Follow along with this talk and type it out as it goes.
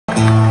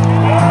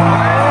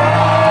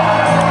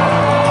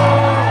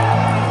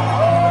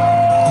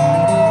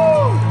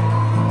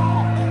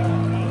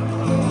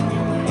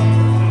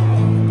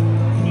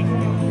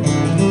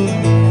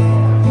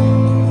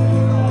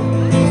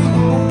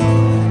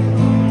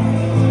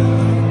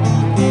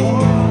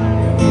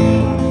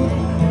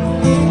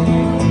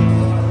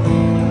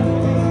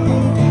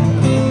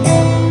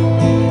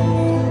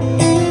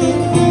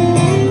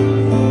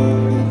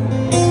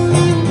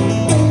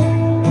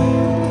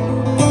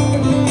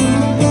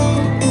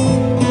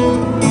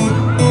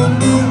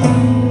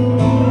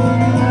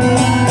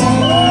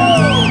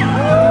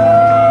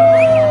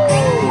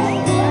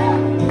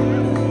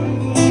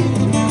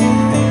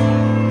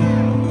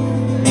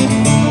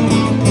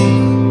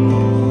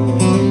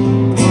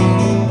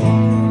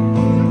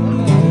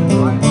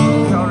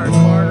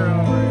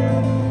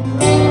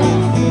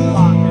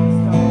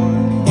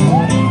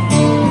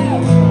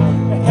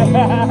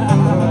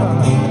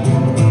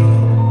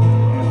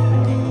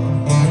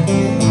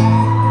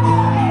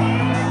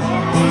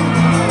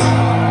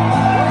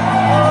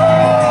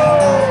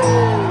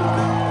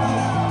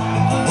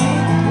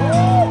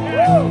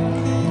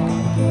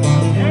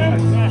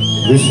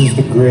This is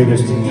the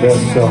greatest and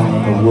best song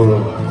in the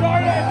world.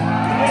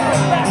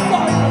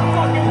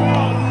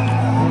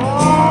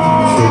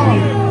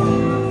 Tribute.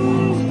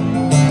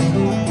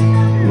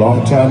 Long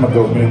time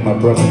ago, me and my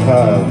brother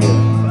Kyle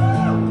here,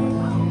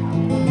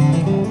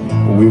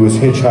 we was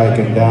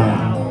hitchhiking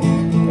down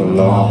a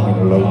long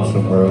and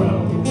lonesome road.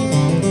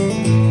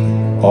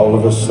 All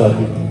of a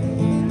sudden,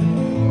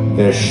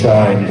 there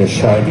shined a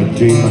shiny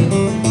demon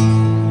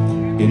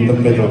in the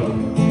middle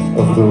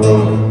of the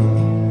road.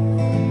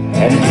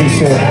 And he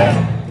said,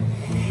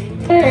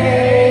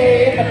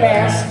 "Play the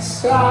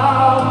best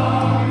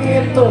song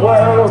in the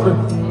world,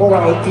 or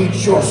I'll eat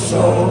your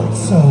soul."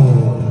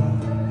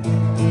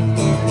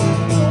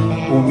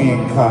 Well, me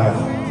and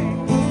Kyle,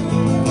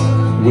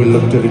 we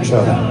looked at each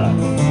other,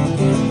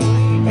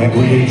 and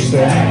we each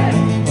said,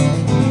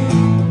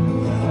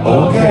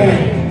 "Okay."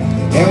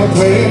 And we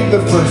played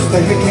the first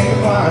thing that came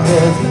to our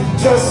heads.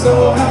 Just so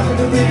happened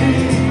to be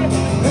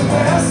the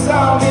best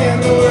song in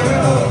the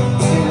world.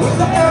 It was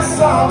the best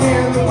song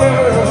in the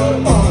world.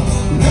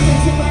 Let me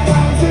take my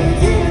eyes and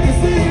you can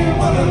see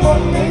what I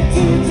want me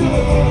to do.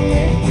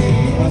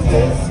 It was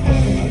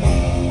destiny.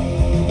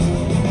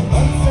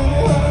 I'm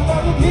singing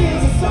about the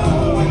keys of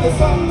soul with the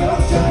sun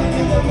that's shining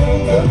in the moon,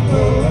 the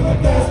glow, and the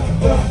best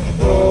of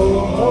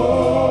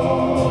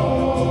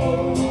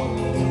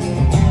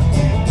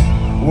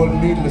well,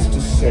 needless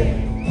to say,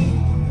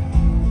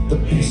 the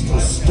beast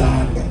was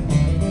stunned.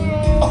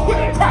 Oh,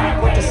 quit crying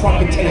with the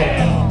swampy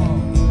tail.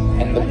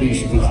 And the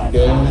beast was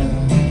done.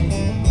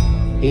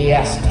 He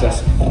asked us,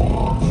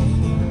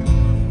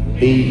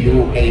 "Be you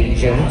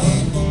angels?"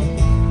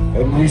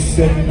 And we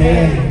said,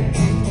 "Men,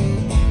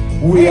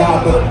 we are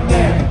the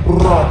men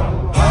run."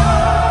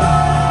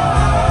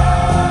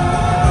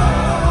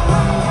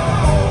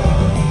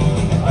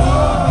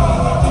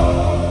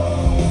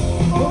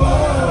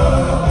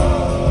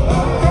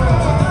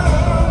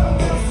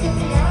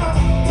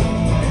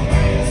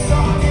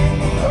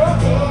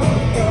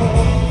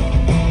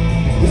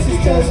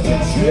 Just a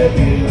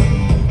tribute.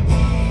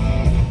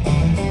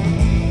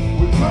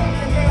 We're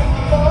running out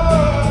of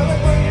love and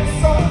bringing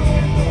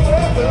something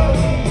together.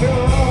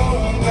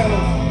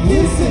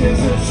 This is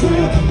a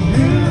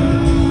tribute.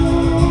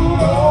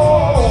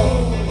 Oh,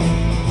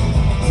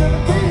 to the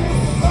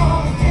biggest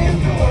song in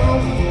the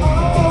world. Oh,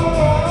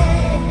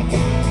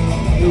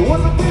 it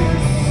was the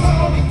biggest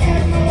song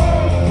in the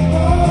world.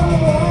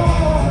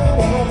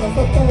 Oh,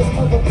 the best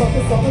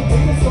motherfucker song, the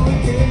biggest song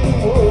in the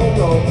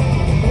world.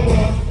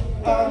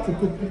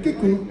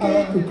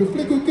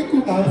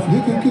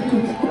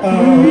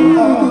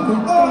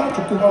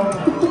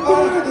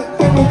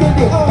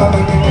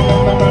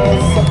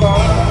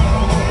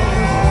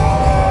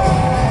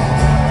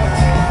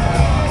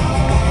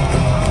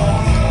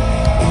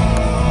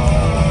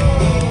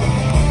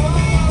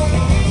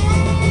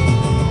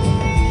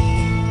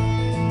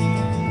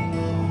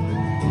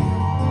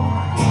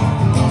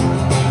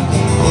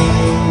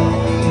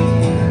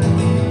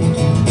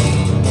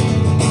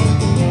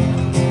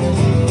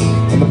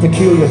 The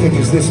peculiar thing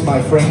is this,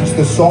 my friends,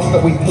 the song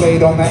that we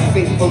played on that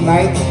fateful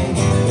night,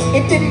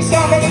 it didn't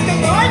sound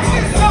anything like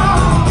this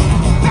song.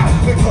 That's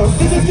because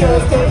this is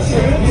just a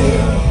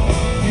tribute.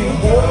 You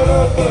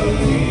better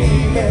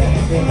believe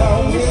it, and I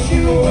wish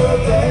you were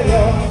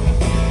there.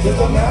 Just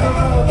a matter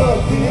of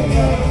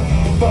opinion,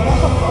 but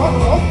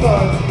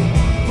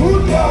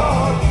good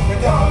God.